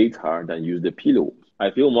elevate her than use the pillow. I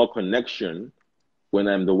feel more connection when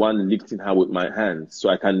I'm the one lifting her with my hands, so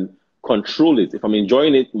I can control it. If I'm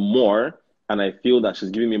enjoying it more and I feel that she's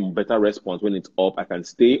giving me a better response when it's up, I can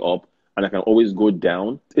stay up and I can always go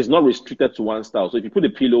down. It's not restricted to one style. So if you put a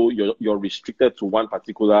pillow, you're restricted to one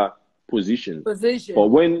particular position. But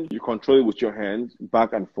when you control it with your hands,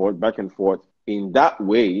 back and forth, in that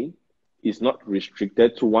way, it's not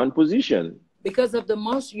restricted to one position. Because of the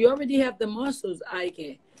muscle, you already have the muscles,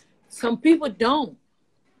 IK. Some people don't.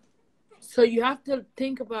 So you have to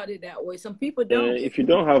think about it that way. Some people don't. If you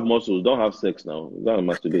don't have muscles, don't have sex now. You gotta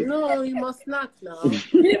masturbate. No, you must not now.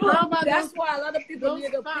 That's why a lot of people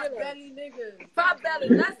need a fat belly niggas. Fat belly.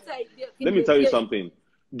 Let's say. Let me tell you something.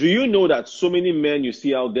 Do you know that so many men you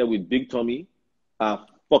see out there with big tummy are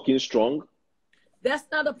fucking strong? That's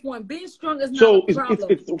not a point. Being strong is not a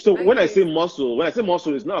problem. So when I say muscle,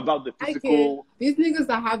 it's not about the physical. These niggas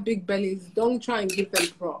that have big bellies, don't try and give them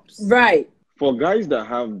props. Right. For guys that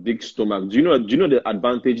have big stomach, do you know the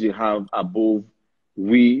advantage they have above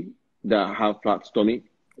we that have flat stomach?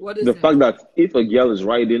 What is the fact that if a girl is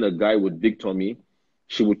riding a guy with big tummy,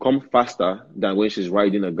 she would come faster than when she's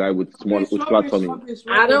riding a guy with flat tummy.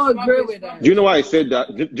 I don't agree with that. Do you know why I said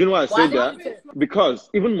that? Do you know why I said that?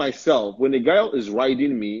 Because even myself, when a girl is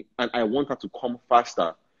riding me and I want her to come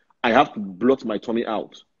faster, I have to blot my tummy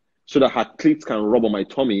out so that her clit can rub on my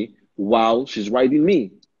tummy while she's riding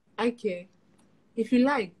me. Okay. If you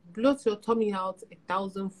like, bloat your tummy out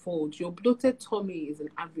 1,000-fold. Your bloated tummy is an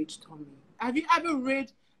average tummy. Have you ever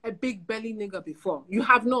read a big belly nigger before? You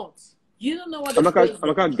have not. You don't know what the phrase is.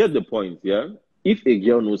 Amaka, get the point, yeah? If a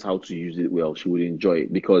girl knows how to use it well, she would enjoy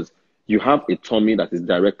it because you have a tummy that is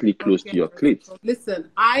directly close to your clit. Listen,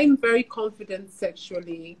 I'm very confident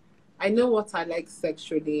sexually. I know what I like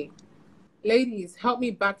sexually. Ladies, help me,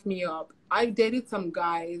 back me up. I've dated some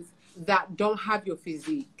guys that don't have your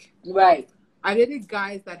physique. Right. I dated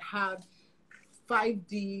guys that have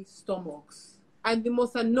 5D stomachs. And the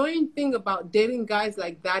most annoying thing about dating guys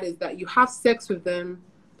like that is that you have sex with them,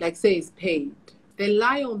 like say it's paid. They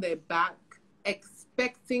lie on their back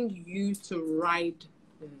expecting you to ride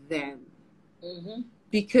them. Mm-hmm.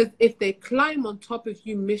 Because if they climb on top of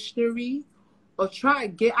you missionary or try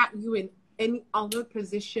to get at you in any other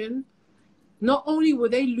position, not only will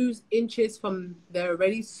they lose inches from their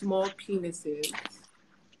already small penises,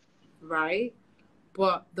 right?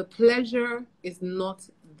 But the pleasure is not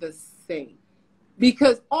the same.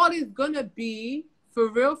 Because all it's gonna be, for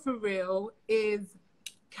real, is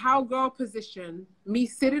cowgirl position, me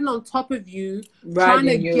sitting on top of you, trying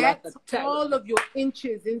to get all of your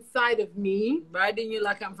inches inside of me. Riding you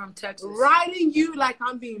like I'm from Texas. Riding you like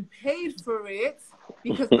I'm being paid for it.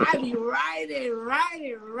 Because I be riding.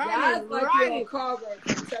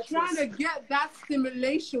 Trying to get that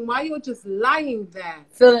stimulation while you're just lying there.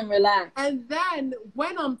 Feeling relaxed. And then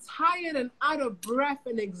when I'm tired and out of breath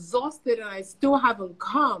and exhausted and I still haven't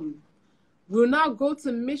come, we'll now go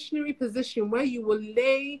to missionary position where you will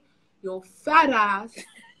lay your fat ass,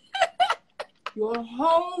 your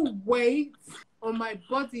whole weight on my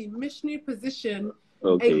body, missionary position,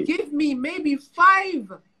 and give me maybe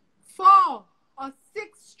 5, 4, or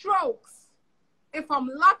 6 strokes if I'm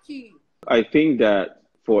lucky. I think that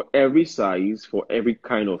for every size, for every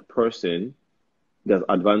kind of person, there's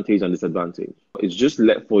advantage and disadvantage. It's just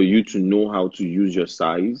left for you to know how to use your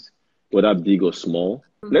size, whether big or small.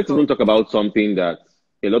 Let's even talk about something that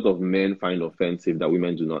a lot of men find offensive that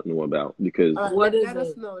women do not know about. Because let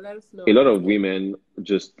us know. A lot of women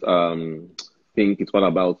just think it's all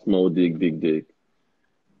about small dick, big dick.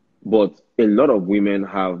 But a lot of women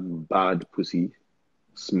have bad pussy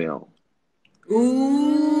smell.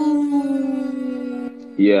 Ooh.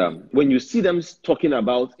 Yeah. When you see them talking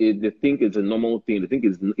about it, they think it's a normal thing. They think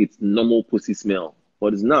it's normal pussy smell.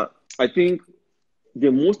 But it's not. I think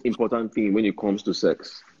the most important thing when it comes to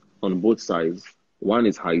sex on both sides, 1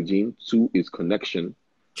 is hygiene, 2 is connection.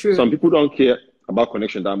 True. Some people don't care about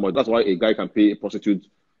connection that much. That's why a guy can pay a prostitute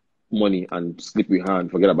money and sleep with her and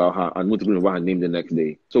forget about her and not even remember her name the next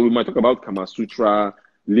day. So we might talk about Kama Sutra,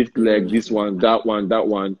 lift leg, this one, that one.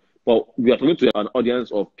 But we are talking to an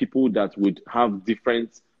audience of people that would have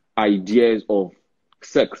different ideas of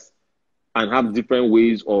sex and have different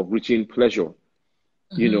ways of reaching pleasure,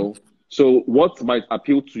 you know. So what might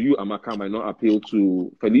appeal to you, Amaka, might not appeal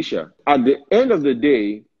to Felicia. At the end of the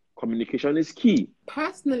day, communication is key.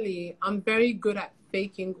 Personally, I'm very good at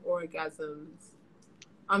faking orgasms.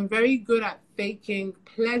 I'm very good at faking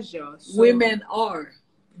pleasure. So Women are.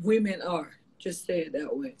 Just say it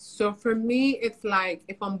that way. So for me, it's like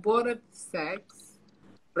if I'm bored of sex,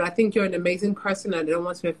 but I think you're an amazing person and I don't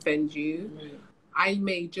want to offend you, I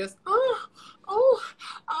may just, oh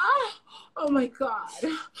my God.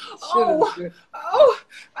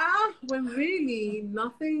 When really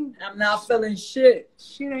nothing. I'm not feeling shit.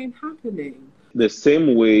 Shit ain't happening. The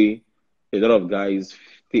same way a lot of guys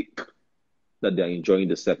fake that they're enjoying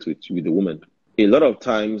the sex with the woman. A lot of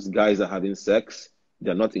times guys are having sex,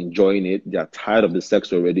 they're not enjoying it, they're tired of the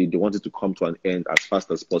sex already, they want it to come to an end as fast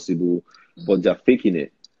as possible, but they're faking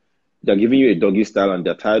it. They're giving you a doggy style and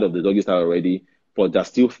they're tired of the doggy style already, but they're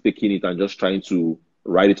still faking it and just trying to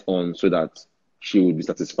ride it on so that she will be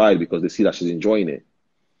satisfied because they see that she's enjoying it.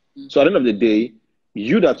 So at the end of the day,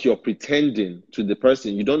 you that you're pretending to the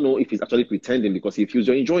person, you don't know if he's actually pretending because he feels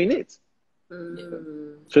you're enjoying it.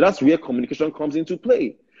 So that's where communication comes into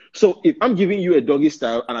play. So if I'm giving you a doggy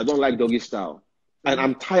style and I don't like doggy style, and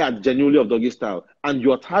I'm tired genuinely of doggy style, and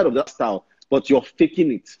you're tired of that style, but you're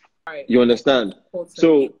faking it. Right. You understand?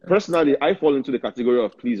 So personally, I fall into the category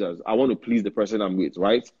of pleasers. I want to please the person I'm with,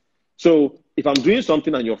 right? So if I'm doing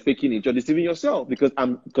something and you're faking it, you're deceiving yourself because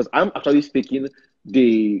I'm actually faking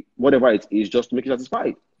the whatever it is just to make you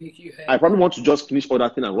satisfied. I probably want to just finish all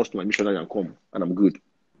that thing and rush to my missionary and come, and I'm good.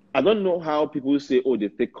 I don't know how people say, oh, they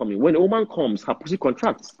fake coming. When a woman comes, her pussy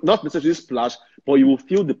contracts. Not necessarily splash, but you will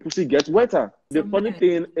feel the pussy gets wetter. The funny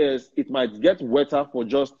thing is, it might get wetter for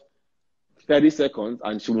just 30 seconds,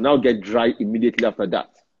 and she will now get dry immediately after that.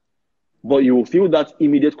 But you will feel that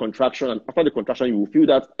immediate contraction, and after the contraction, you will feel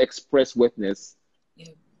that express wetness. Yeah.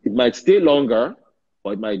 It might stay longer,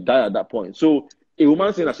 or it might die at that point. So a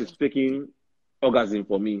woman saying that she's faking orgasm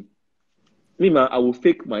for me, man, I will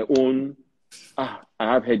fake my own. I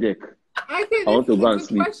have headache. I want to go and good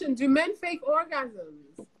sleep. question. Do men fake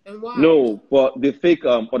orgasms, and why? No, but they fake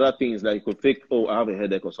other things, like you could fake, oh, I have a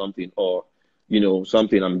headache or something, or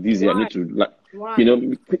something, I'm dizzy, Why? I need to, like, Why?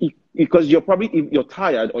 because you're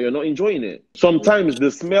tired or you're not enjoying it. Sometimes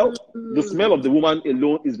the smell of the woman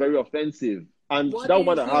alone is very offensive, and What that do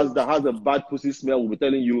woman you that has a bad pussy smell will be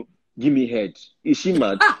telling you, "Give me head." Is she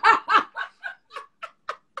mad?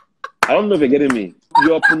 I don't know if you're getting me.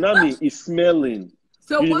 Your punani is smelling.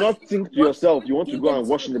 So you do not think to yourself, you want to go and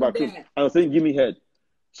wash in the bathroom, and I'm saying, "Give me head."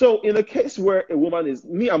 So in a case where a woman is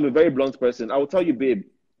me, I'm a very blunt person. I will tell you, babe,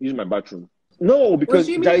 use my bathroom. No, because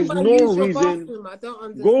there is no reason. I don't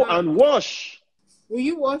understand. Go and wash. Will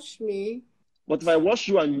you wash me? But if I wash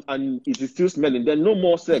you and it is still smelling, then no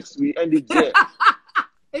more sex. We end it there.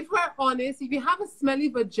 If we're honest, if you have a smelly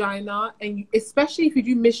vagina, and especially if you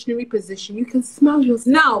do missionary position, you can smell yourself.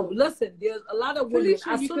 Now, listen, there's a lot of women, Felicia,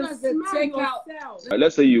 as soon as they take out...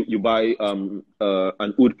 Let's say you buy an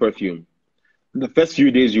oud perfume. The first few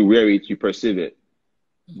days you wear it, you perceive it.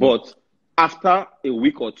 But after a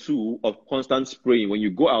week or two of constant spraying, when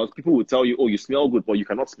you go out, people will tell you, oh, you smell good, but you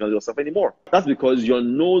cannot smell yourself anymore. That's because your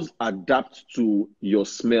nose adapts to your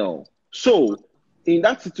smell. So in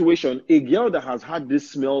that situation, a girl that has had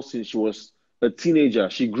this smell since she was a teenager,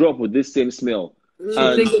 she grew up with this same smell. She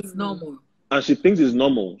thinks it's normal. And she thinks it's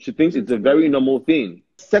normal. She thinks it's a very normal thing.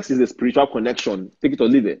 Sex is a spiritual connection. Take it or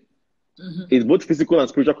leave it. It's both physical and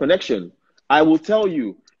spiritual connection. I will tell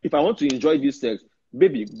you, if I want to enjoy this sex,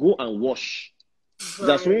 baby, go and wash. Right.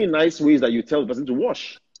 There's really nice ways that you tell the person to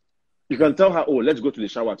wash. You can tell her, oh, let's go to the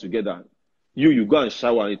shower together. You go and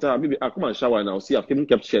shower, and you tell her, baby, I'll come and shower and I'll see I've even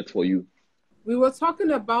kept shirt for you. We were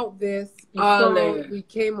talking about this before we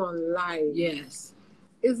came on live. Yes.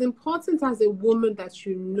 It's important as a woman that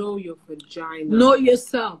you know your vagina. Know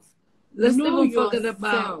yourself. Let's know never forget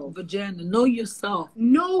about vagina. Know yourself.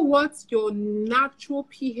 Know what your natural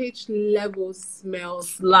pH level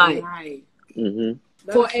smells like.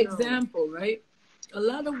 For example, right? A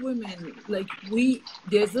lot of women, like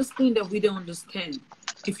there's this thing that we don't understand.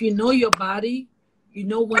 If you know your body, you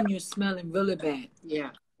know when you're smelling really bad.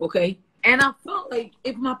 Yeah. Okay? And I felt like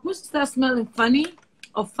if my pussy starts smelling funny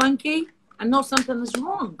or funky, I know something is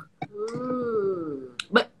wrong.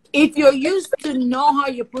 But if you're used to know how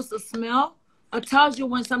your pussy smell, it tells you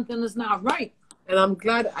when something is not right. And I'm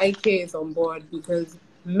glad IK is on board, because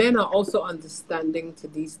men are also understanding to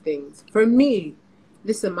these things. For me,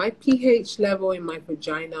 listen, my pH level in my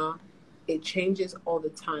vagina, it changes all the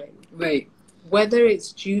time. Right. Whether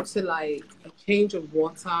it's due to like a change of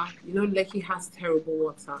water, Lekki has terrible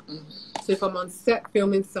water. So if I'm on set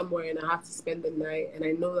filming somewhere and I have to spend the night and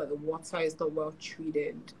I know that the water is not well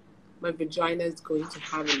treated, my vagina is going to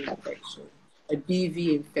have an infection, a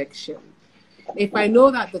BV infection. If I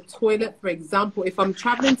know that the toilet, for example, if I'm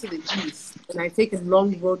traveling to the east and I take a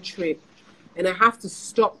long road trip and I have to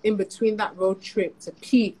stop in between that road trip to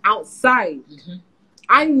pee outside,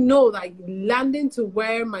 I know that landing to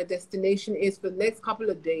where my destination is for the next couple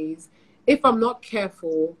of days, if I'm not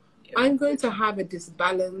careful, I'm going to have a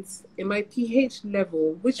disbalance in my pH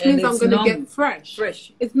level, which means I'm going to get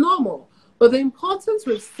fresh. It's normal. But the importance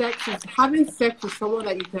with sex is having sex with someone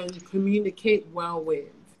that you can communicate well with.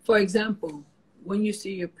 For example, when you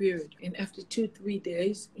see your period, and after 2-3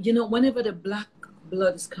 days, whenever the black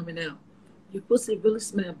blood is coming out, your pussy really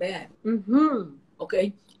smell bad.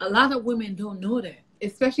 Okay? A lot of women don't know that.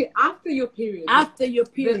 Especially after your period. After your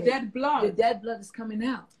period. The dead blood. The dead blood is coming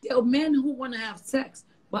out. There are men who want to have sex.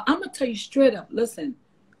 But I'm going to tell you straight up, listen,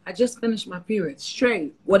 I just finished my period.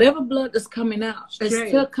 Straight. Whatever blood is coming out, it's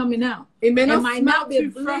still coming out. It may not be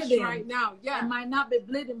bleeding right now. Yeah. It might not be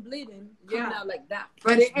bleeding, coming out like that.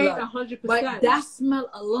 But it ain't 100%. But that smell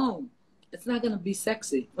alone, it's not going to be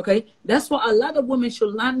sexy. Okay? That's why a lot of women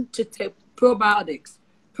should learn to take probiotics.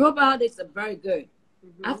 Probiotics are very good.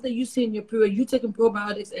 After you seeing your period, you taking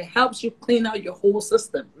probiotics, it helps you clean out your whole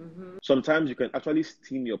system. Sometimes you can actually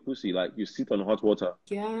steam your pussy, like you sit on hot water.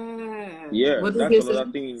 Yeah, that's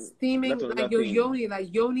another thing. Steaming like your yoni,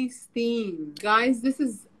 like yoni steam. Guys, this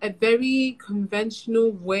is a very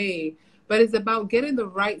conventional way, but it's about getting the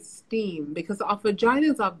right steam, because our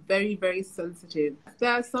vaginas are very, very sensitive.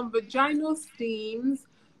 There are some vaginal steams,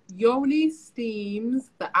 yoni steams,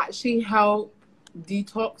 that actually help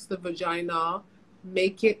detox the vagina,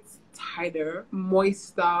 make it tighter,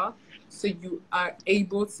 moister, so you are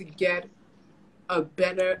able to get a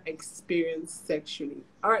better experience sexually.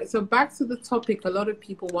 All right, so back to the topic a lot of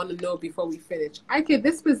people want to know before we finish. IK,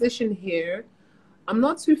 this position here, I'm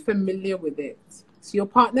not too familiar with it. So your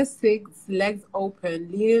partner sits, legs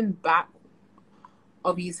open, leaning back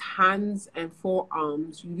of his hands and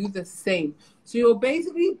forearms. You do the same. So you're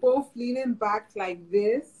basically both leaning back like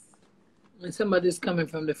this. And somebody's coming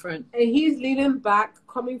from the front. And he's leaning back,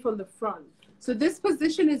 coming from the front. So this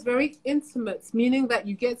position is very intimate, meaning that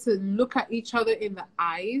you get to look at each other in the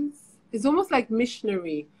eyes. It's almost like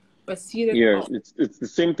missionary, but seated. Yeah, it's the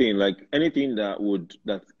same thing. Like anything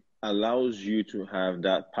that allows you to have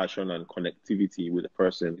that passion and connectivity with a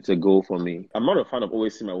person, it's a goal for me. I'm not a fan of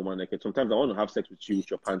always seeing my woman naked. Sometimes I want to have sex with you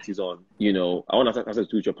with your panties on. You know, I want to have sex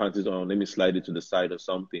with you with your panties on. Let me slide it to the side or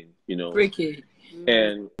something, you know. Freaky.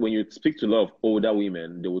 And when you speak to a lot of older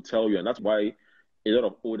women, they will tell you, and that's why a lot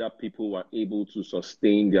of older people are able to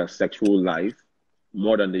sustain their sexual life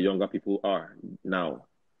more than the younger people are now.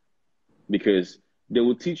 Because they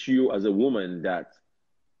will teach you as a woman that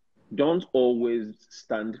don't always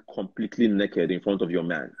stand completely naked in front of your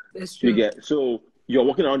man. That's true. So you're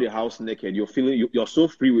walking around the house naked. You're so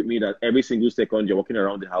free with me that every single second you're walking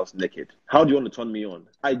around the house naked. How do you want to turn me on?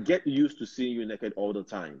 I get used to seeing you naked all the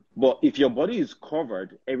time. But if your body is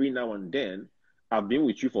covered every now and then, I've been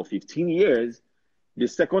with you for 15 years. The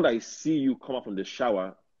second I see you come up from the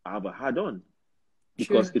shower, I have a hard on.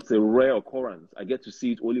 Because it's a rare occurrence. I get to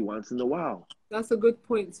see it only once in a while. That's a good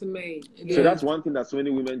point to make. So that's one thing that so many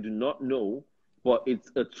women do not know, but it's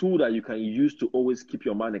a tool that you can use to always keep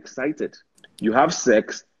your man excited. You have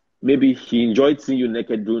sex, maybe he enjoyed seeing you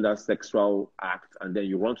naked during that sexual act, and then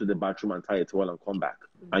you run to the bathroom and tie a towel and come back.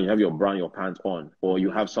 And you have your bra and your pants on, or you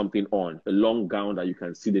have something on, a long gown that you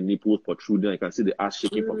can see the nipples protruding, you can see the ass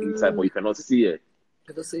shaking from inside, but you cannot see it.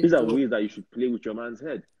 These are ways that you should play with your man's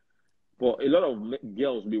head. But a lot of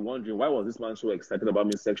girls will be wondering, why was this man so excited about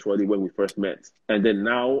me sexually when we first met? And then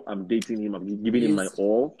now I'm dating him, I'm giving him my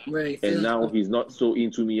all, and now he's not so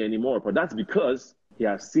into me anymore. But that's because he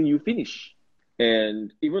has seen you finish.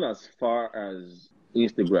 And even as far as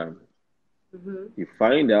Instagram, you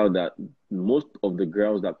find out that most of the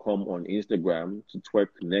girls that come on Instagram to twerk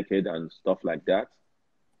naked and stuff like that,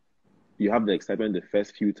 you have the excitement the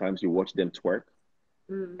first few times you watch them twerk.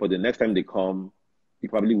 But the next time they come, you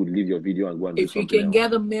probably would leave your video and go and do something If you can else.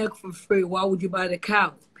 get the milk for free, why would you buy the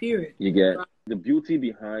cow? Period. You get the beauty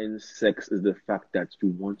behind sex is the fact that you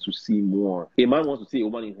want to see more. A man wants to see a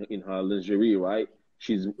woman in her lingerie, right?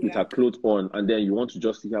 She's with her clothes on, and then you want to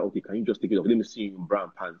just see her. Okay, can you just take it off? Let me see you in bra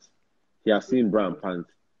and pants. He has seen bra and pants.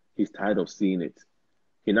 He's tired of seeing it.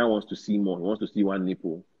 He now wants to see more. He wants to see one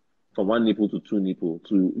nipple, from one nipple to two nipple,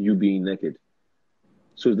 to you being naked.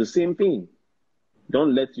 So it's the same thing.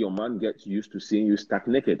 Don't let your man get used to seeing you stark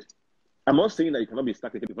naked. I'm not saying that you cannot be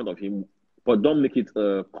stark naked in front of him, but don't make it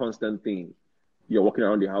a constant thing. You're walking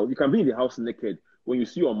around the house. You can be in the house naked. When you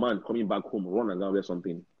see your man coming back home, run and wear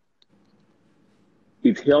something.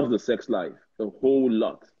 It helps the sex life a whole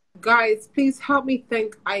lot. Guys, please help me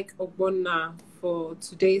thank IK Ogbonna for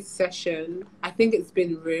today's session. I think it's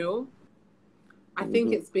been real. I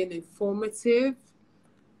think it's been informative,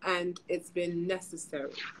 and it's been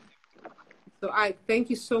necessary. So Ike,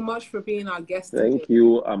 thank you so much for being our guest today. Thank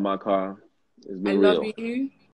you, Amaka. It's been real. I love you.